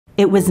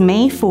It was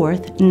May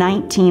 4th,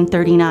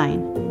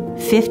 1939.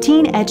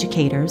 15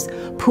 educators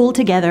pooled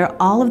together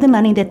all of the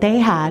money that they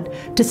had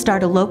to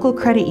start a local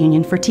credit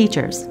union for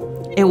teachers.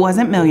 It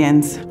wasn't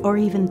millions. Or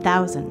even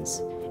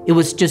thousands. It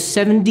was just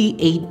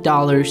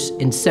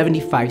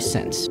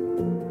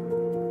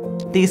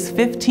 $78.75. These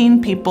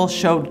 15 people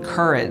showed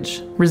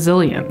courage,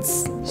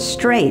 resilience,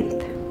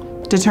 strength,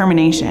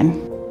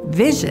 determination,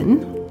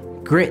 vision,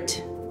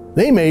 grit.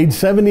 They made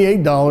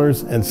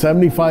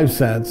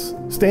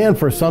 $78.75 stand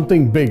for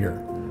something bigger,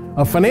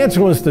 a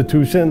financial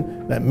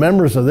institution that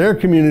members of their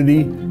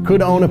community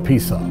could own a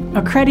piece of.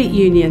 A credit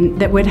union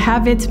that would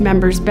have its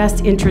members'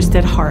 best interest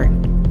at heart.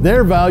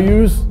 Their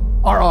values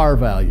are our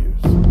values.